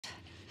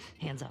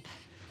Hands up.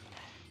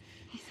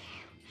 Easy.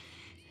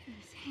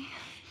 Easy.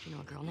 Do you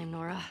know a girl named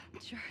Nora?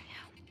 Sure,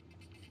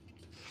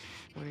 yeah.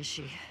 Where is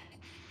she?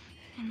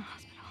 In the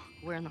hospital.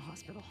 Where in the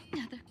hospital?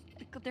 Yeah,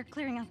 they're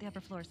clearing out the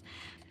upper floors.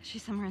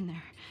 She's somewhere in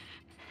there.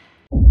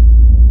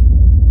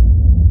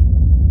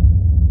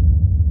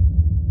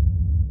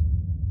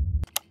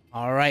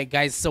 All right,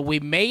 guys, so we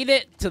made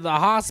it to the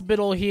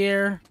hospital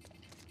here.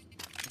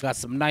 Got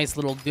some nice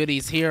little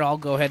goodies here. I'll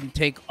go ahead and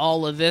take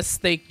all of this.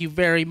 Thank you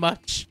very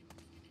much.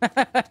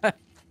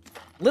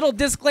 Little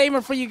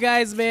disclaimer for you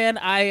guys, man.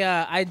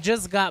 I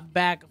just got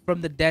back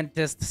from the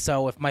dentist,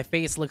 so if my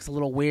face looks a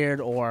little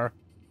weird or,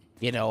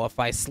 you know, if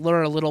I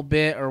slur a little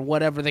bit or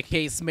whatever the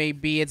case may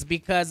be, it's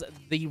because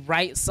the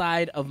right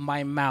side of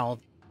my mouth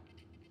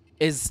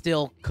is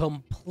still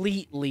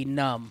completely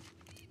numb.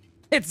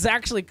 It's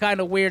actually kind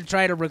of weird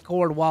trying to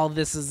record while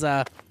this is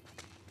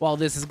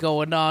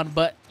going on,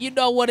 but you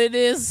know what it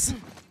is.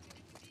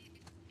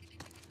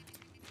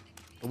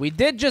 We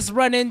did just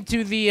run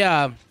into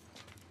the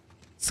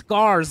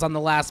scars on the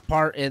last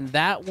part, and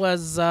that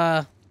was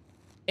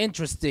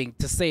interesting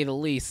to say the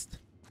least.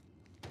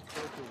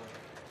 The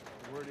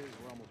word is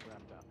we're almost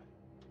wrapped up.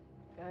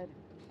 Good.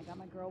 I got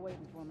my girl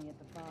waiting for me at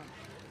the farm.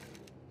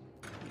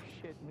 You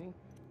shit me?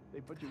 They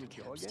put you with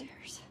Joe again?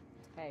 Upstairs.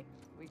 Hey,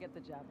 we get the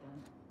job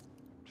done.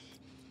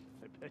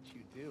 I bet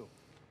you do.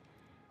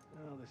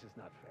 No, this is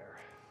not fair.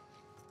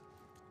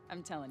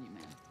 I'm telling you,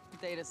 man.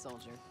 Data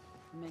soldier.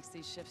 Makes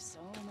these shifts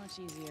so much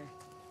easier.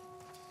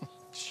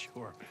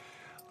 Sure.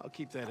 I'll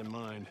keep that in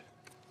mind.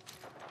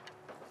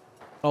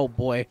 Oh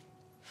boy.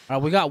 All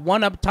right, we got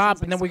one up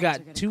top, and then we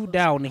got two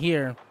down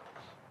here.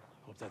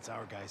 Hope that's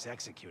our guys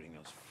executing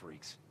those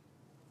freaks.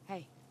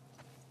 Hey,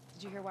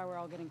 did you hear why we're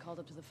all getting called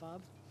up to the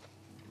fob?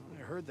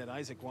 I heard that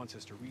Isaac wants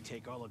us to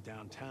retake all of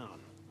downtown.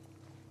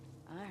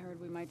 I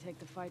heard we might take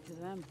the fight to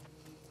them.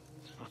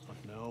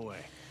 No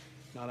way.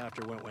 Not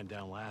after what went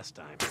down last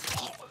time.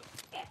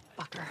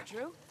 Fucker.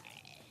 Drew?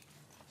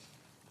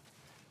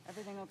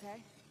 Everything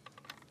okay?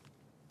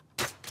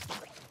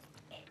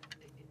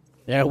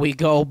 There we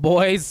go,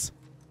 boys.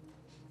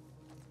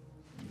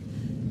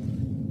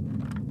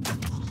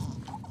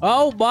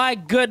 Oh my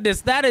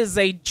goodness, that is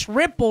a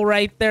triple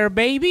right there,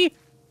 baby.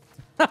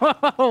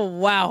 Oh,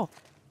 wow.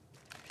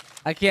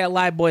 I can't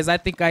lie, boys. I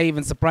think I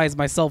even surprised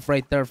myself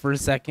right there for a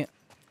second.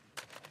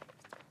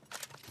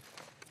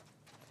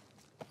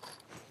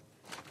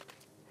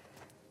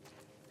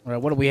 All right,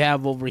 what do we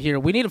have over here?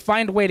 We need to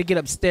find a way to get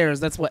upstairs.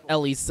 That's what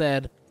Ellie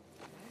said.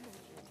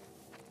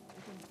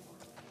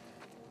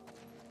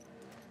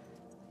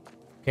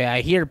 Okay,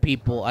 I hear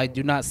people. I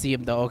do not see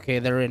them, though. Okay,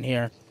 they're in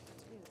here.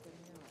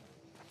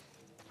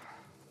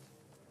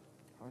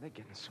 How are they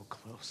getting so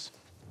close?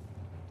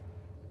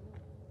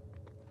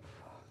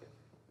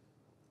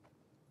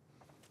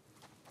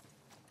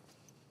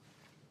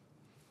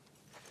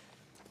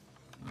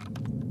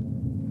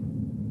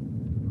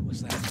 Who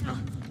was that?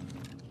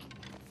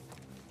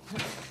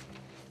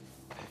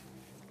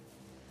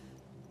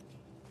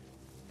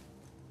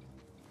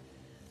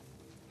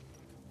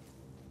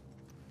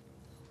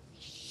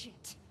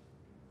 Shit.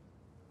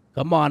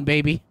 Come on,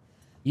 baby.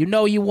 You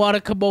know you want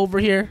to come over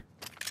here.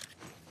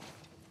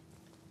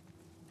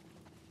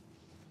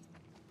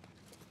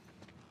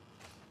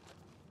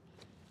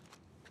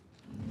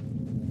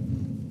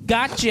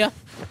 Gotcha.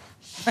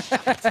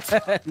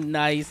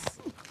 Nice.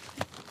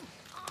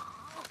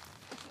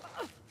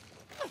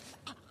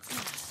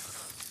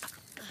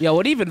 Yo,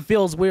 it even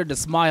feels weird to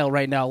smile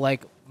right now.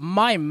 Like,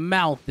 my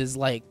mouth is,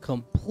 like,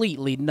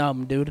 completely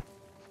numb, dude.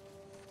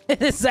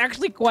 It's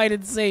actually quite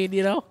insane,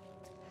 you know?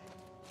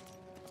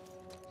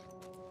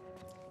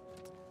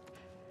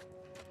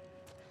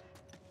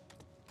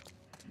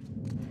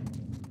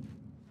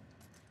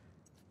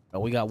 Oh,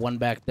 we got one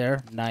back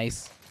there.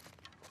 Nice.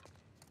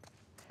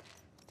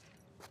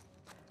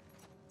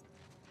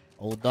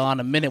 Hold on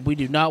a minute. We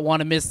do not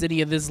want to miss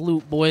any of this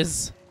loot,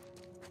 boys.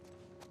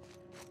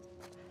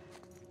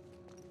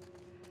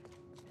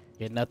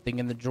 Okay, nothing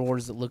in the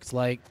drawers, it looks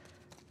like.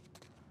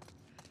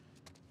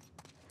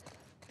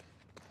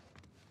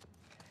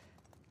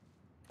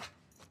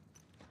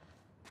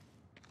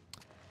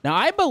 Now,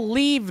 I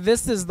believe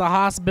this is the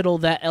hospital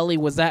that Ellie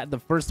was at in the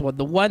first one.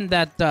 The one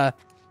that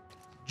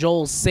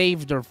Joel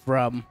saved her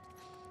from.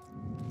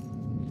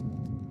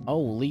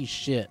 Holy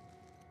shit.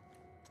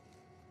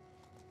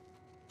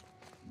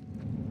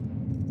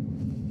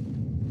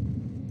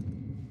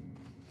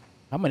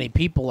 How many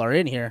people are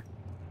in here?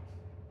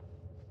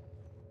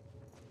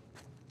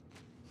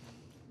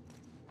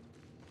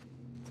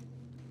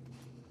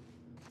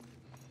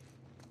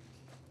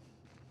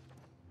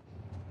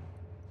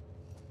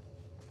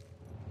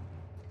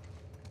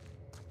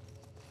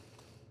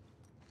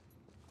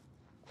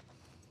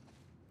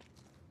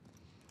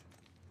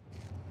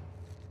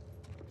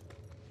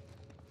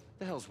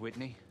 The hell's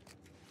Whitney?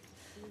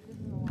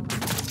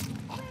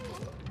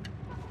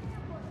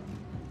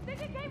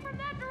 Think it came from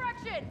that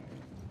direction!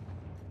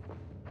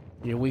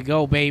 Here we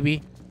go,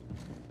 baby.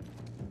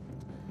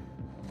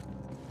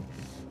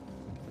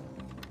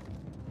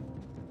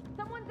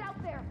 Someone's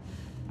out there!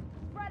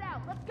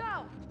 Let's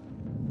go!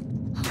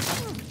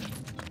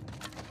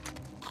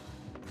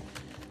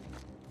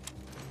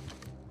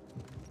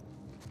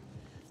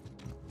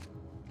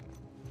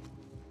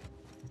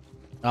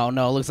 Oh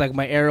no, looks like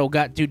my arrow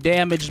got too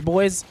damaged,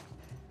 boys.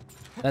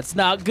 That's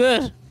not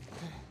good. All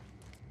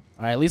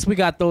right, at least we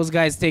got those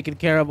guys taken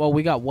care of. Oh,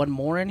 we got one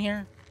more in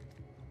here?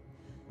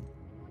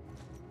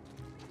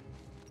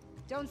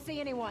 Don't see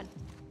anyone.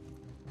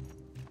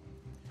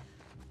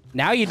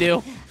 Now you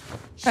do.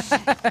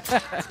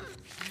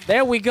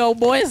 There we go,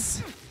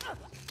 boys.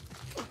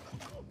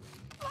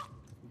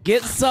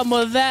 Get some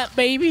of that,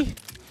 baby.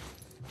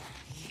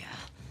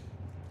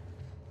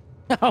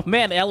 Yeah. Oh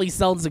man, Ellie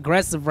sounds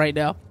aggressive right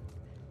now.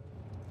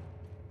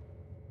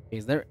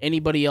 Is there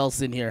anybody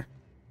else in here?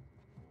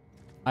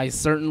 I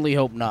certainly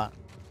hope not.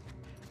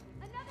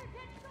 Another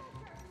dead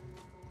soldier.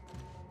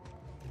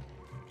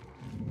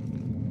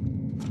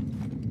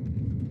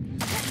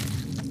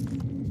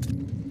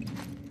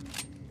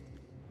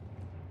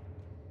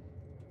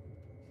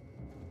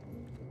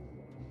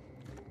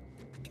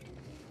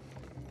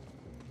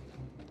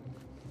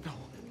 No,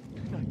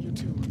 not you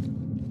two.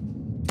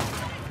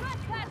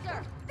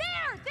 Trespasser!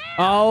 There!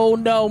 Oh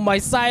no, my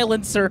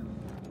silencer.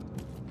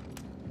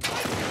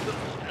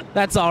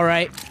 That's all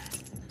right.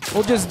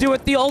 We'll just do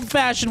it the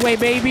old-fashioned way,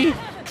 baby.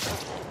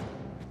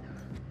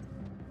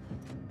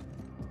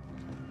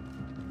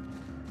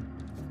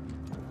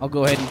 I'll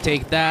go ahead and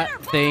take that.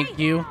 Thank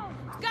you.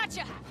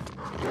 Gotcha!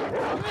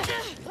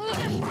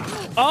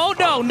 Oh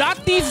no,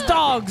 not these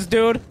dogs,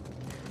 dude.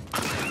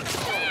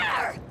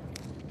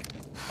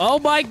 Oh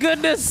my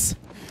goodness.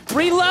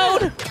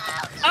 Reload.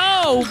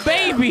 Oh,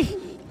 baby.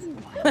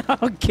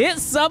 Get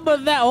some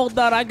of that. Hold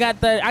on, I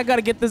got that. I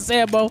gotta get this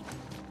ammo.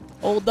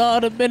 Hold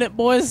on a minute,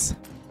 boys.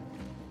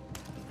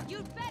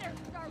 You'd better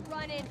start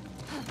running.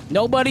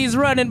 Nobody's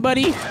running,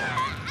 buddy.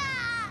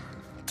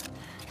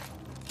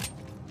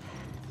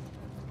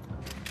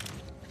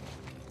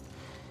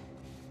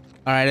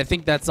 All right, I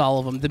think that's all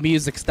of them. The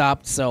music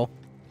stopped, so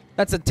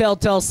that's a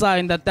telltale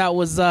sign that that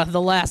was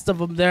the last of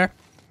them there.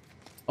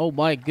 Oh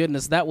my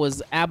goodness, that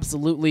was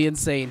absolutely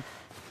insane.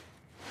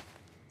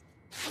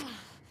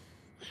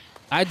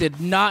 I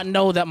did not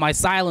know that my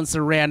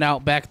silencer ran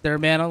out back there,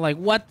 man. I'm like,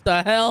 what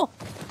the hell?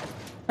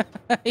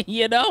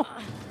 You know?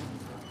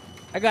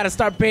 I gotta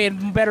start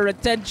paying better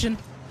attention.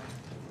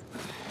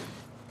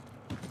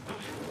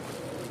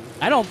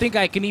 I don't think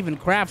I can even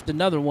craft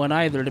another one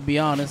either, to be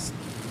honest.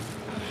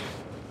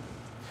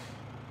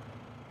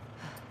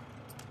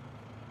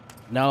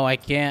 No, I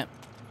can't.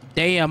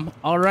 Damn.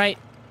 All right.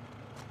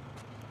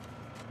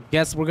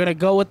 Guess we're gonna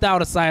go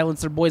without a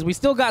silencer, boys. We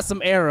still got some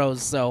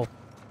arrows, so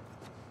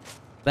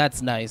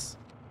that's nice.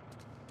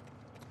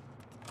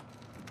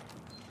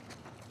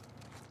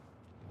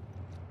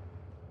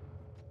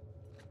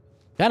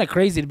 Kind of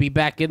crazy to be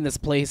back in this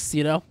place,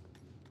 you know?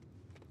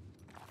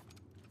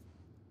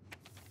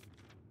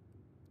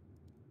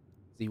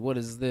 See, what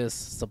is this?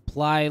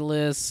 Supply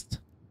list.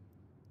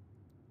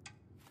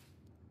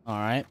 All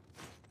right.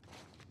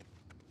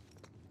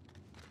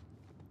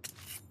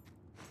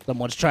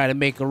 Someone's trying to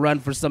make a run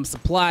for some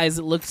supplies,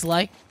 it looks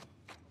like.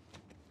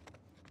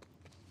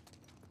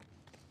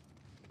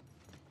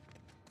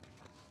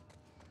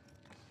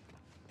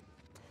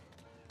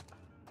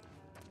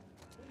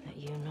 That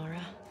you,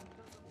 Nora?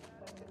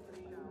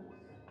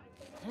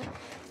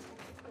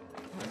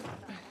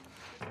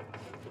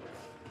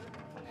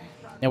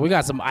 Yeah, we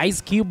got some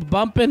Ice Cube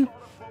bumping.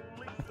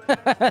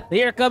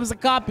 Here comes the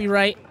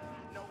copyright.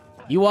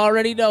 You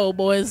already know,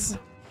 boys.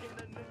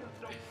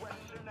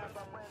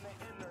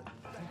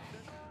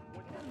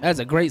 That's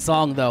a great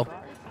song, though. When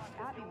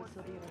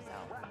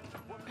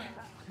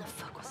the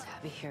fuck was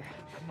Abby here?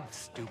 I'm not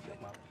stupid.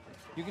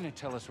 You're gonna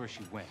tell us where she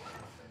went.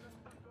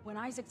 When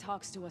Isaac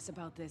talks to us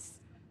about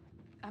this,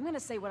 I'm gonna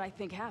say what I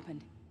think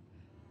happened.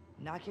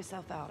 Knock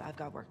yourself out. I've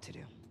got work to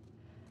do.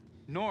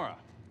 Nora!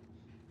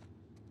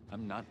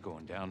 I'm not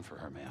going down for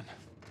her, man.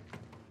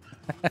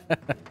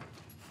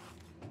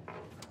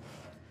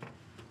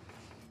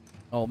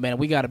 Oh, man,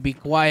 we gotta be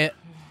quiet.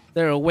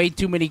 There are way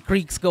too many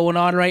creaks going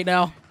on right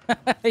now.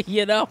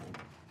 You know?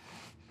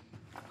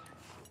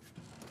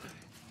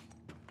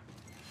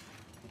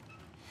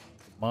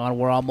 Come on,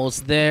 we're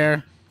almost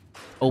there.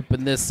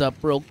 Open this up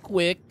real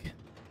quick.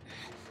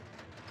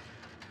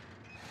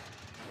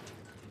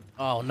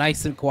 Oh,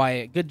 nice and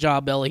quiet. Good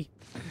job, Ellie.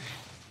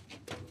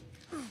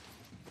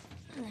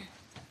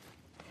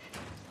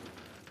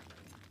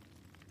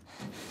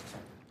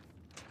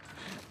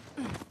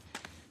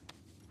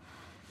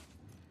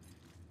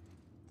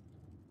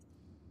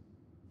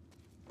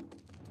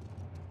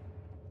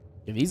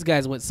 If these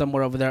guys went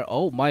somewhere over there,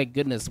 oh my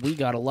goodness, we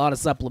got a lot of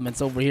supplements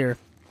over here.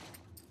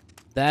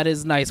 That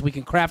is nice. We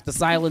can craft the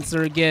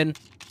silencer again.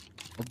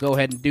 We'll go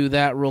ahead and do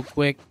that real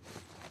quick.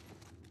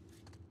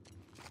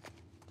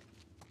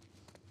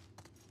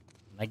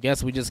 I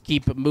guess we just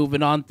keep it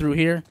moving on through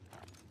here.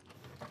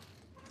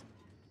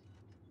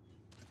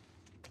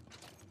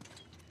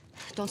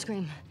 Don't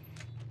scream.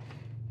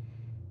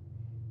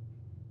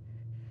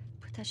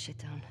 Put that shit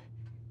down.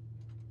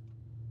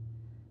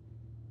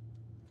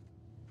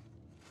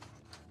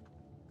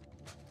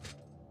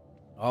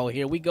 Oh,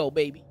 here we go,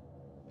 baby.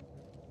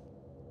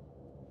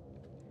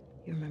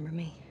 You remember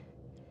me?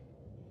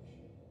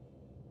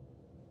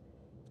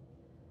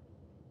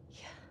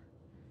 Yeah.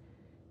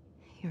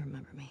 You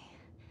remember me.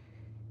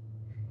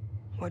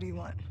 What do you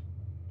want?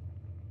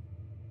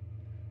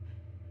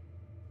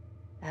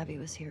 Abby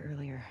was here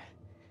earlier.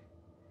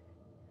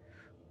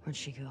 Where'd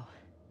she go?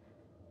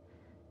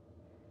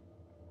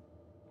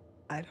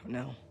 I don't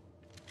know.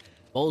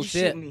 Bullshit.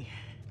 You shoot me.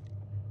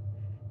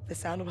 The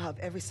sound will have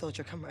every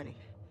soldier come running.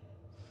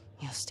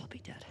 You'll still be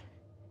dead.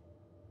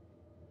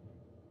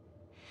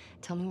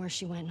 Tell me where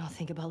she went and I'll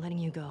think about letting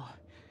you go.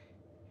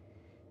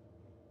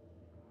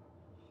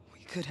 We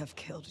could have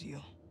killed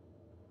you.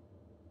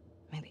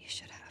 Maybe you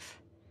should have.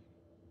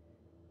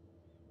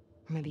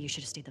 Or maybe you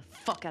should have stayed the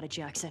fuck out of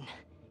Jackson.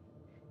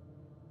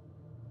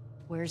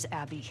 Where's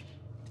Abby?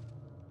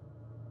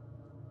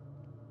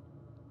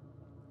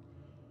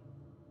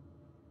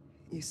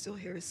 You still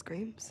hear his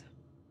screams?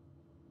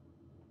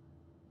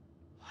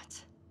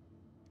 What?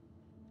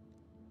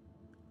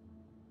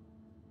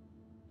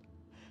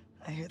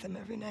 I hear them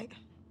every night.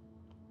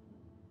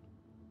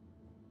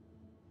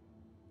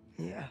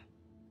 Yeah.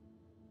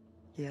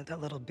 Yeah, that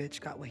little bitch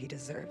got what he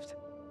deserved.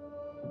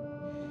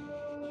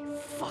 You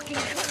fucking...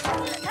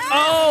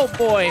 Oh,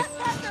 boy.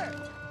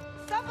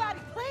 Somebody,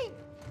 please!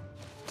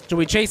 Should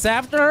we chase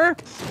after her?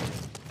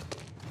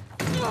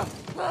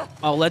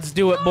 Oh, let's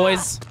do it,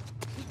 boys.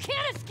 You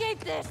can't escape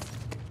this!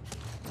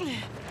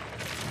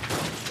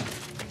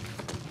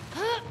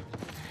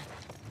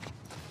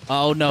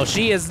 Oh, no.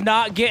 She is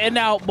not getting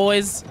out,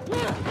 boys.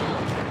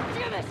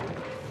 Damn it!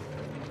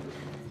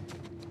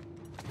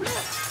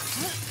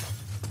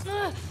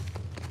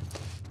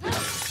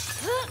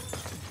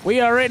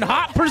 We are in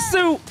hot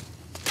pursuit.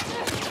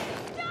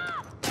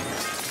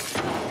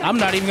 I'm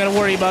not even gonna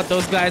worry about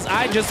those guys.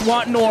 I just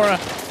want Nora.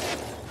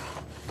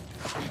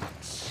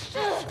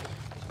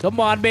 Come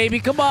on, baby.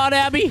 Come on,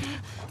 Abby.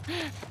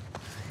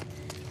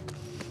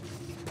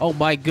 Oh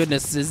my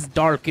goodness, it's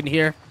dark in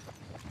here.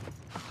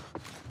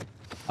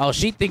 Oh,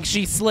 she thinks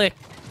she's slick.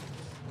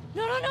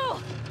 No, no, no!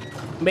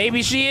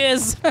 Maybe she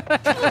is.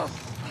 Got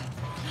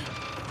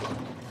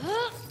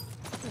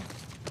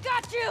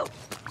you!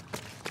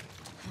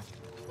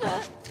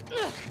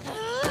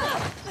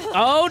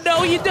 Oh,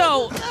 no, you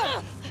don't.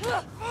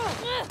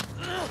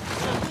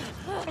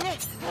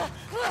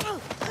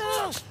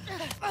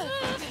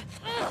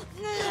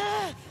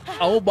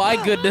 Oh my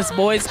goodness,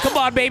 boys. Come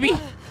on, baby.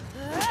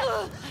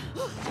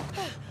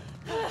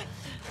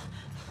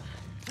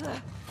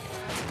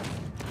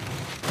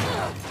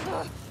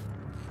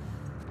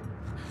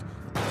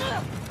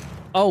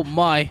 Oh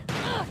my.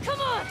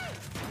 Come on!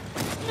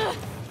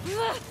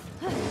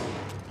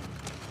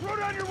 Throw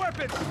down your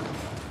weapons!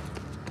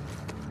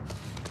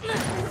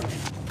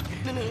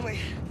 No, wait.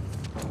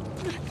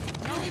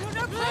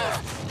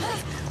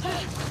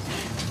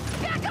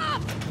 Back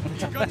up!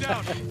 Gun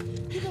down!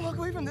 You can walk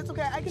away from this,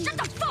 okay? I can... Shut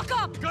the fuck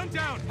up! Gun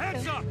down!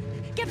 Hands up!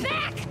 Get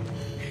back!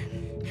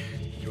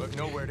 You have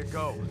nowhere to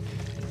go.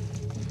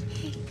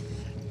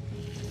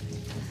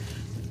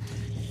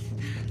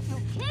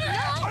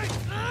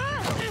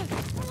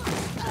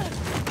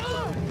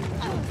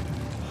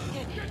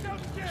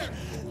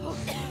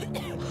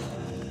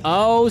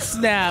 Oh,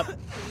 snap.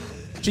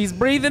 She's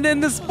breathing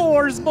in the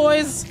spores,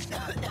 boys.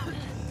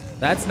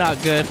 That's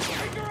not good.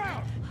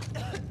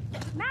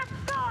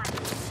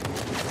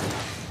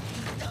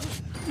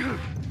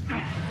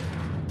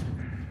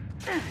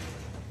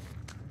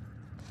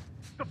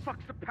 The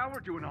fuck's the power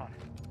doing on?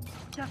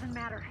 Doesn't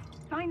matter.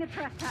 Find the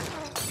trespasser.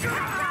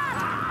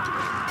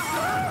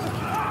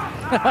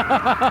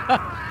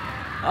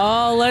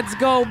 Oh, let's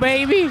go,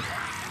 baby.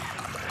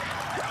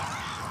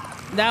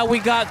 Now we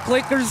got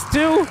clickers,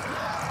 too.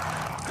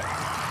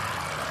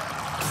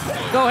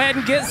 Go ahead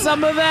and get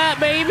some of that,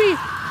 baby.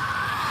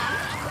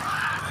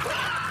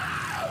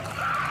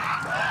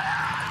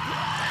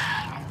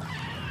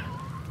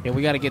 Okay,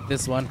 we got to get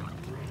this one.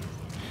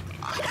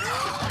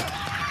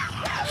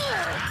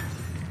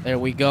 There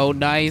we go.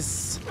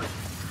 Nice.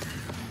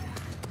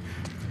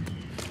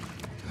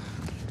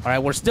 All right,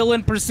 we're still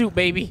in pursuit,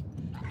 baby.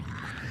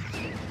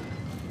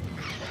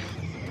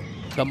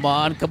 Come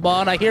on, come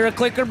on. I hear a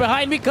clicker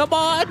behind me. Come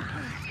on.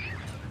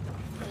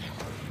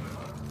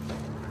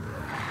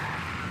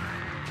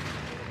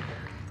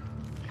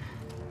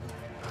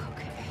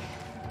 Okay.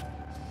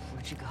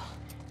 Where'd you go?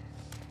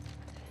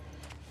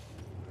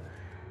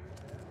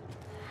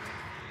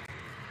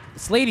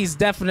 This lady's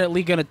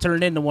definitely gonna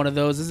turn into one of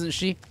those, isn't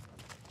she?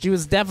 She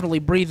was definitely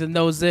breathing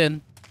those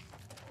in.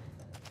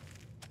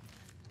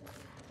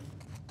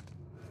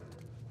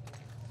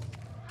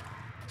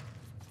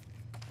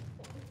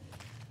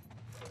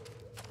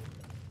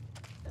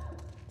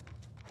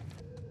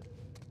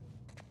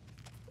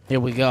 Here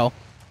we go.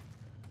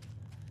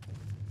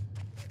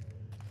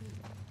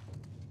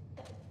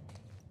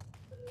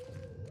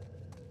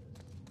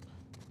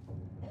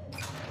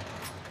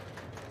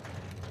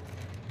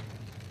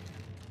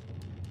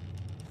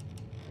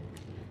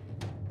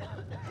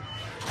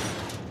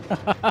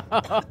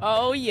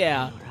 Oh,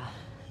 yeah.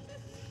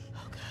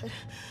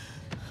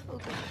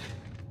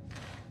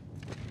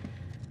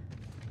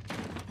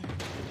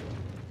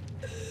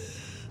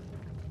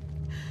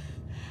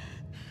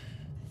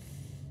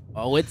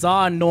 Oh, it's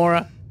on,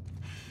 Nora.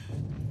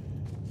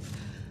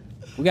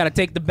 We gotta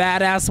take the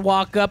badass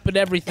walk up and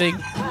everything.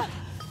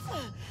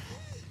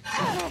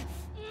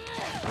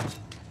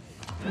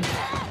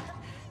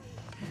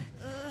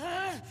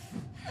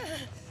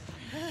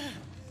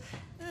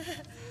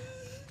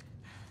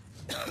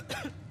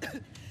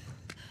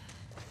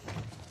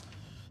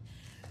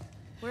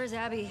 Where's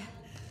Abby?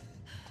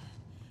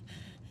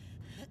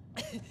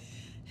 You're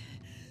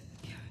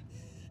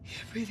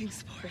breathing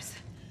spores.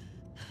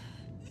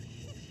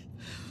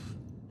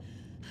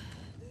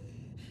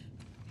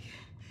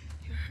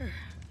 You're her.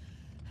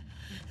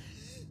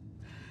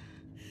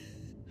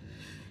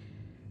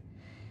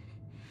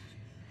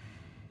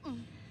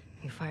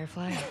 You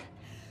Firefly?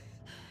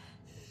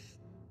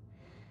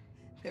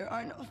 There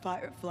are no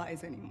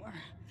fireflies anymore.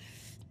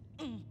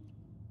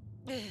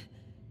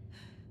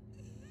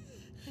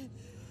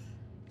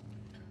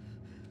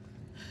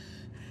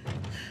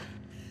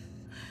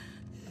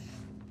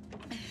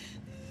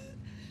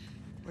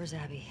 Where's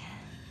Abby?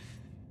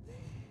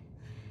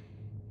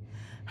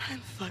 I'm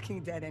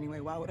fucking dead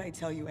anyway. Why would I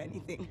tell you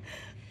anything?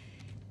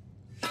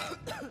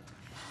 Because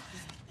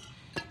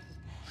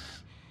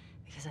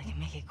I can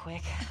make it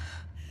quick.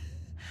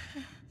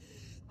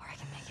 Or I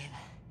can make it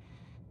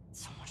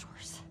so much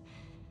worse.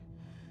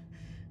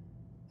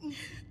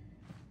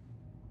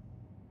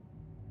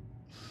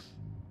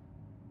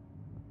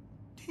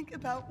 Think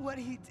about what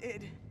he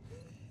did.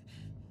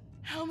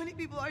 How many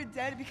people are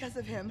dead because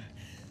of him?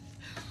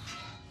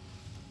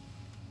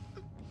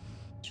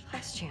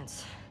 Last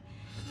chance.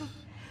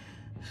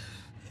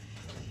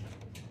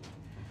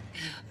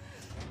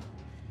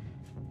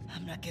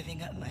 I'm not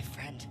giving up, my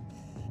friend.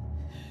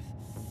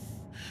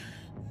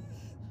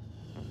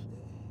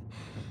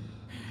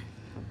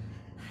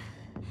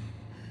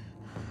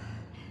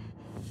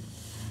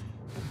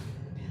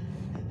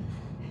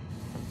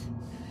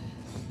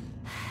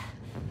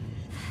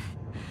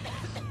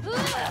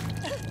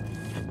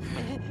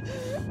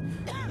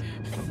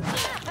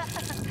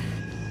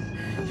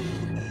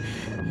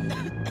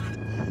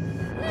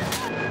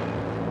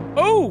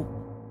 Oh!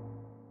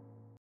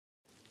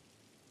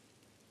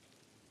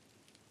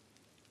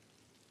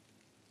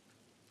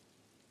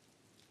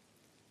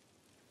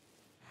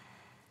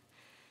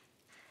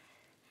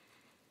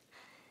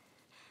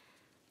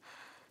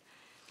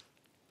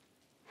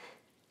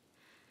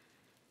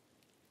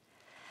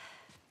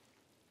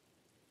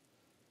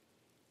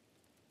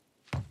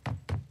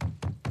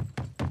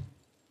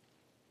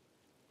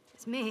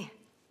 It's me.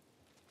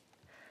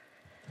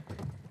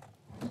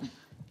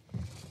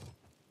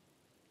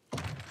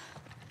 Ellie.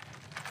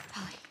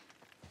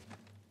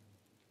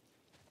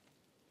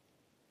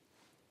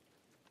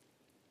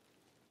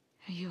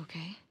 Are you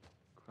okay?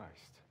 Christ.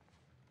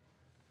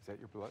 Is that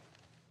your blood?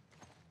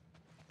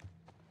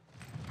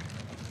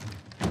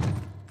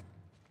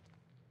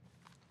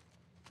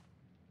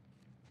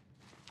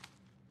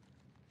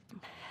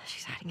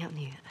 She's hiding out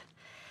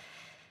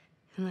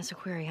in this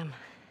aquarium.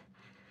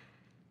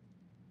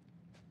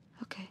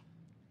 Okay.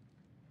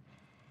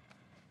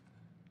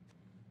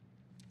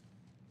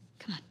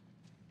 Come on.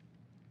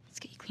 Let's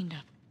get you cleaned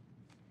up.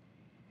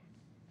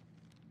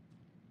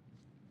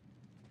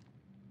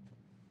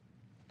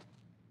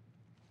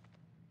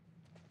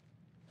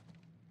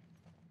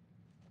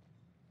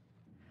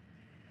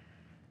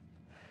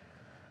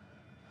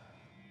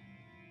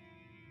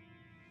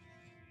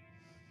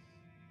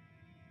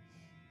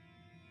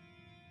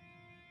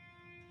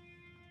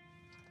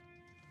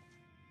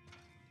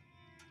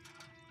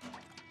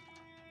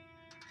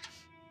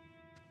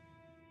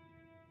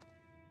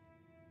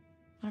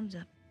 Arms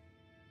up.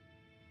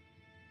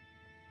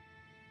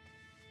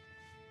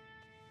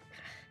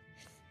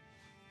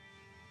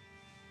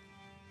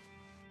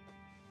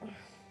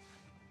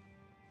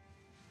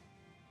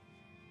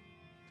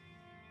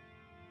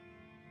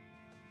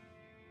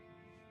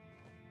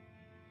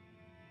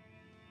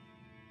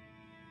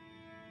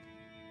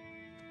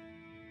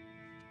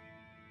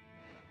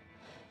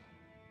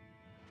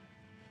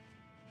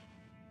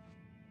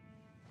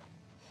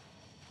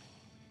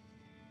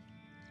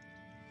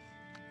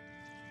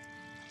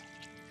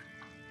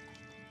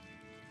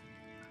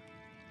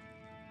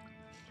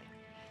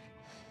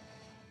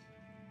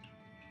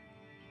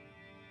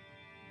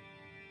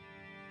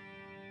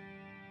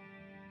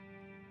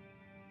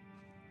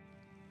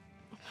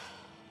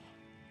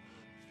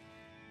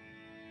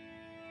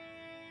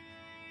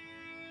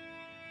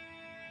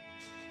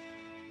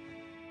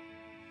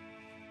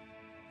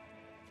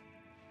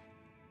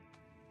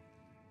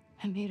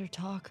 I made her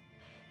talk.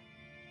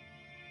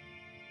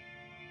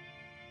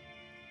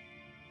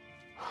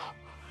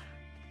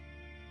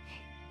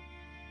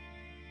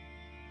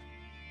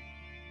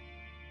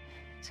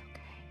 It's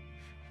okay.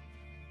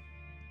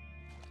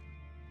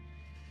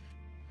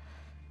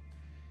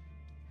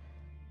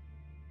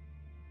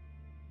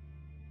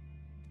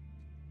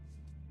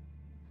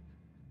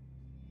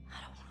 I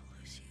don't want to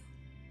lose you.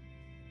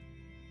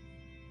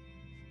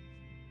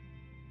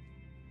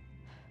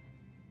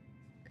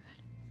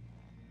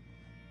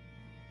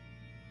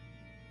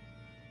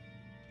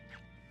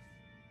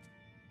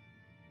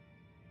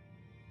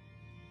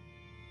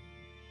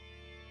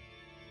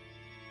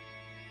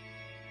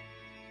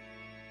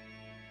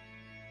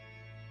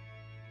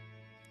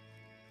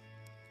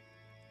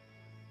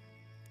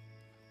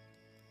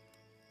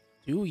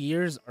 2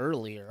 years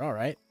earlier. All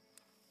right.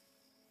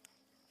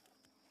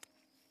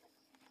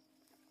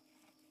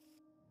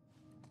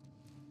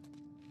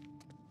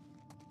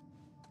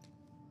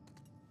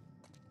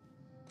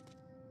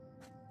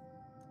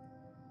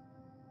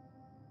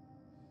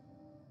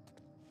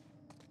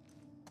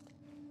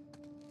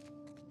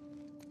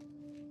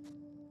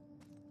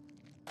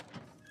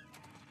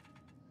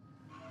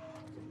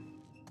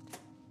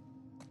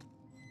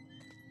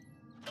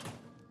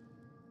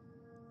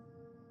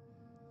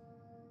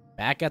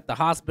 Back at the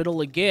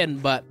hospital again,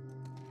 but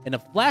in a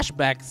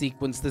flashback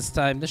sequence this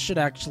time. This should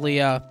actually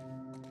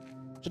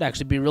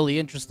be really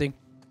interesting.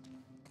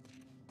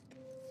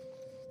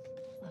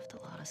 Left a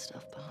lot of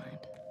stuff behind.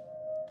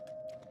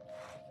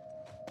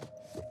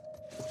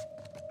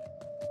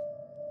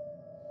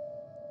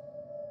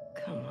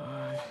 Come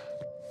on.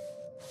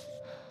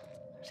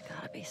 There's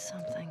gotta be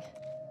something.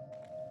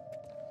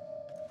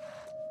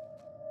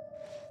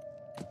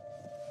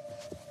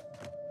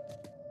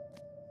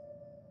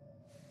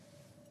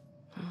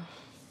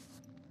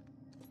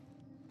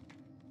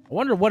 I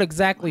wonder what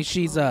exactly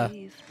she's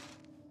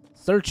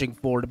searching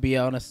for, to be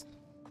honest.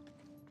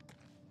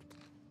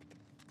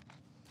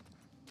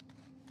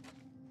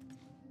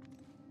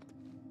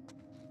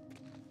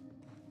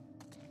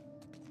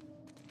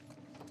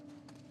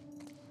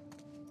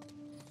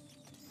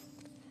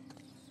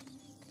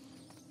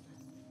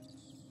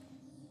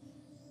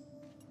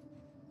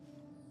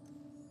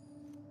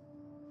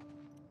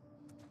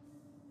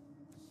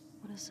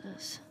 What is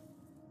this?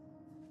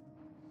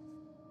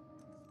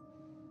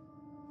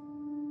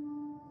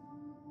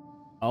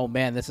 Oh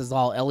man, this is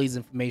all Ellie's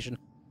information.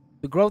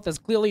 The growth has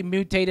clearly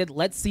mutated.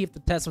 Let's see if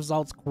the test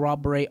results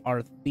corroborate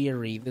our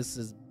theory. This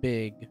is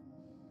big.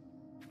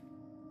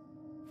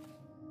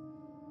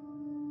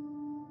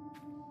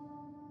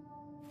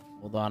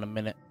 Hold on a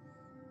minute.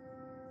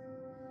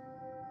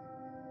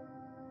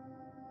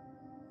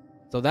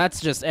 So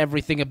that's just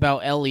everything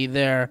about Ellie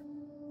there.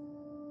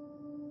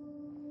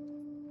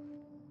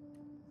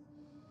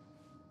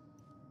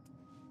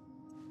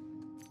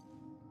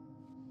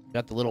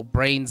 Got the little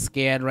brain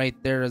scan right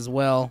there as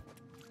well.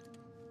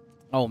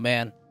 Oh,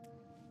 man.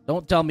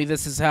 Don't tell me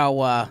this is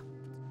how,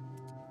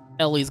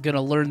 Ellie's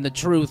gonna learn the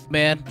truth,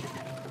 man.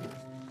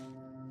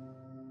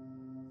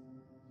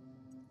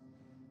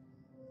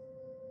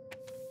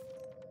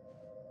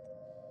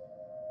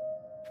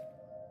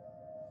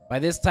 By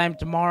this time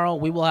tomorrow,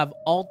 we will have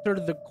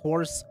altered the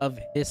course of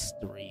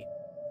history.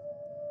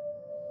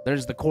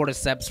 There's the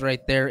cordyceps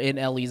right there in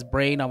Ellie's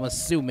brain, I'm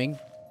assuming.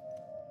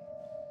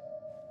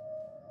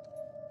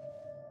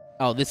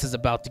 Oh, this is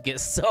about to get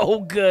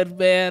so good,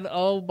 man.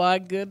 Oh, my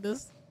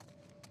goodness.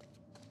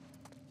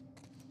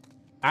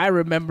 I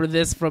remember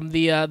this from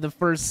the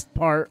first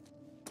part.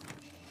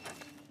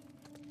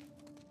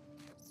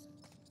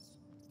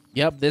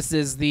 Yep, this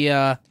is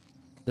the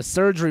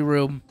surgery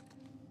room.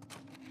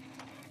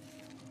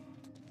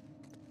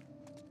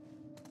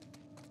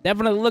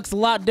 Definitely looks a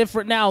lot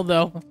different now,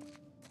 though.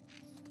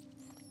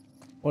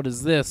 What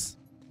is this?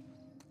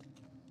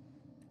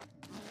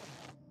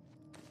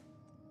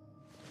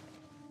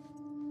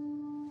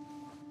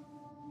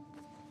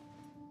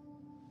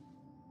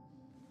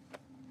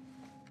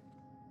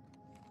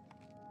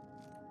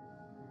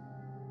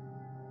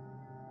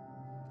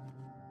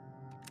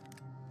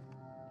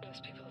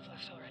 Most people have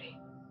left already.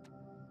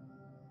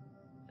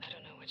 I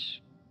don't know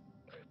which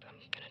group I'm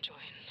gonna join.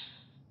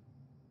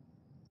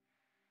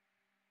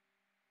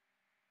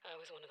 I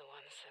was one of the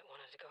ones that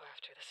wanted to go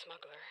after the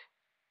smuggler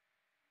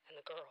and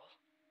the girl.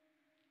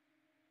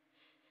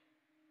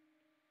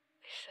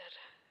 They said,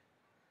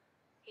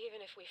 even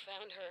if we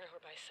found her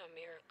or by some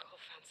miracle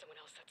found someone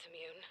else that's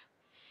immune,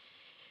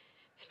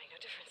 it'd make no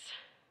difference.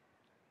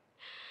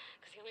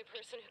 Because the only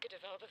person who could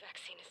develop a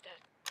vaccine is dead.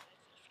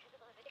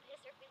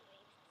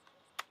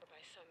 Or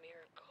by some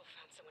miracle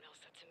found someone else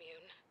that's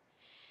immune,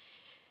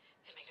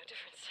 it'd make no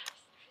difference.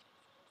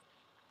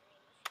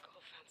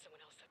 Found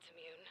someone else that's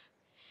immune.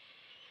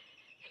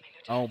 It'd make no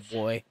difference. Oh,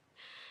 boy.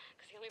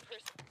 Because the only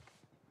person...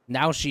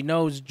 Now she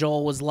knows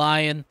Joel was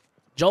lying.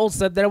 Joel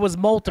said there was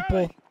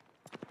multiple. Hey!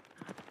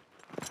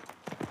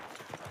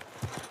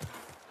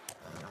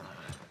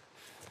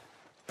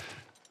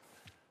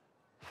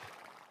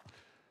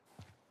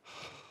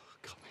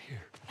 Come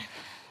here. What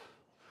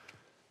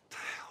the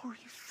hell are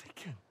you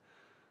thinking?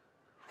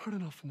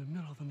 Running off in the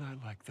middle of the night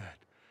like that.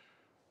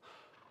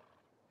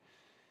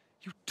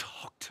 You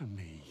talk to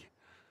me.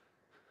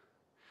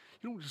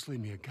 You don't just leave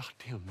me a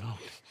goddamn note.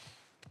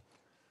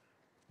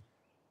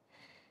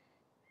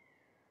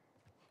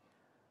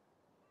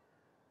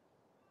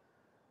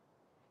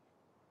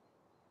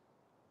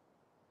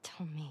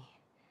 Tell me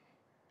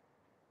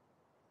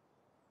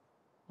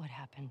what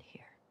happened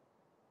here.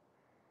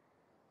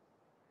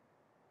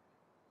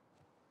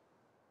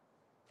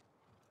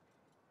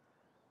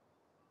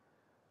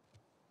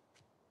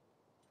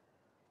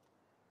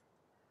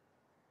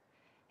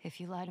 If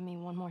you lie to me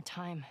one more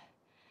time,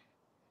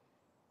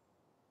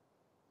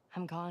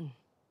 I'm gone.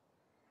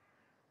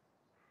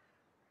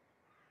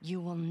 You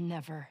will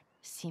never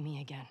see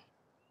me again.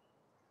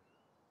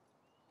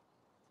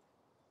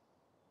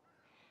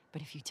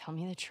 But if you tell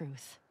me the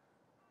truth,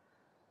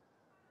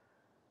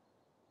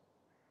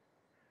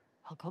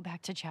 I'll go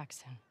back to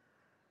Jackson.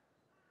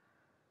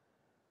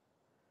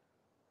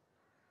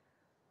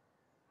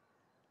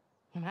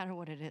 No matter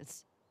what it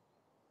is.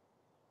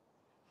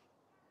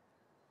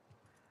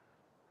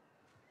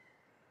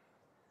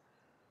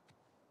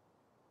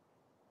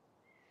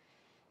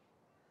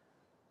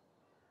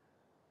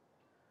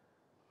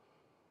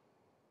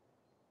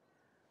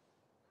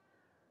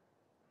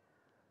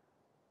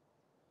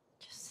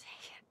 Just say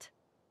it.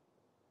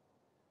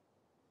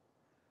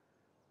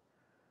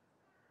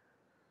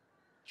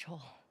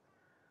 Joel.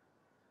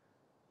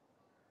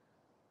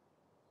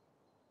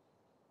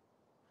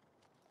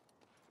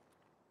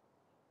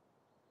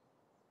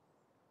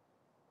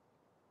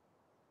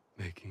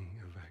 Making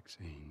a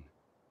vaccine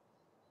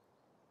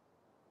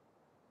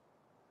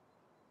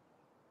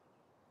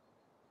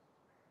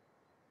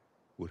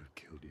would have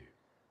killed you.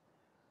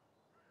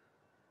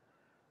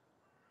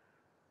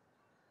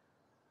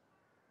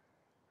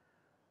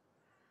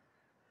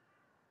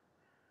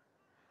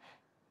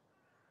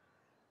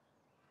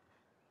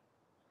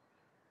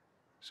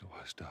 So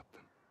I stopped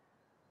them.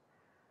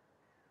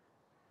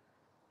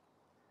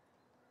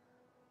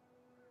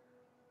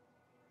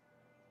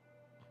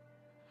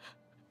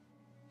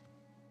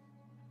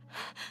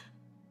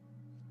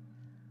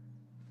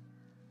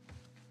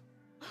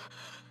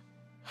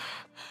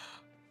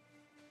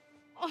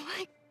 Oh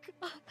my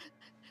God.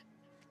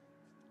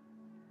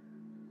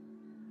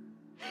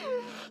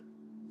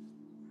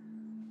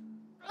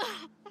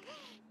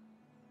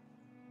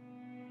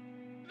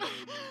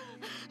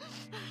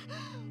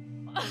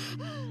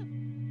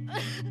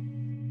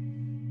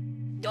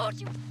 Don't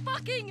you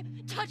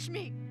fucking touch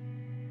me!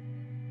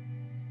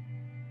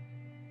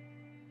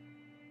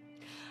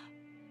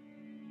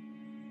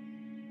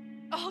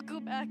 I'll go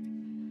back.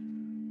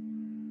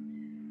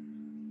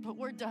 But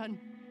we're done.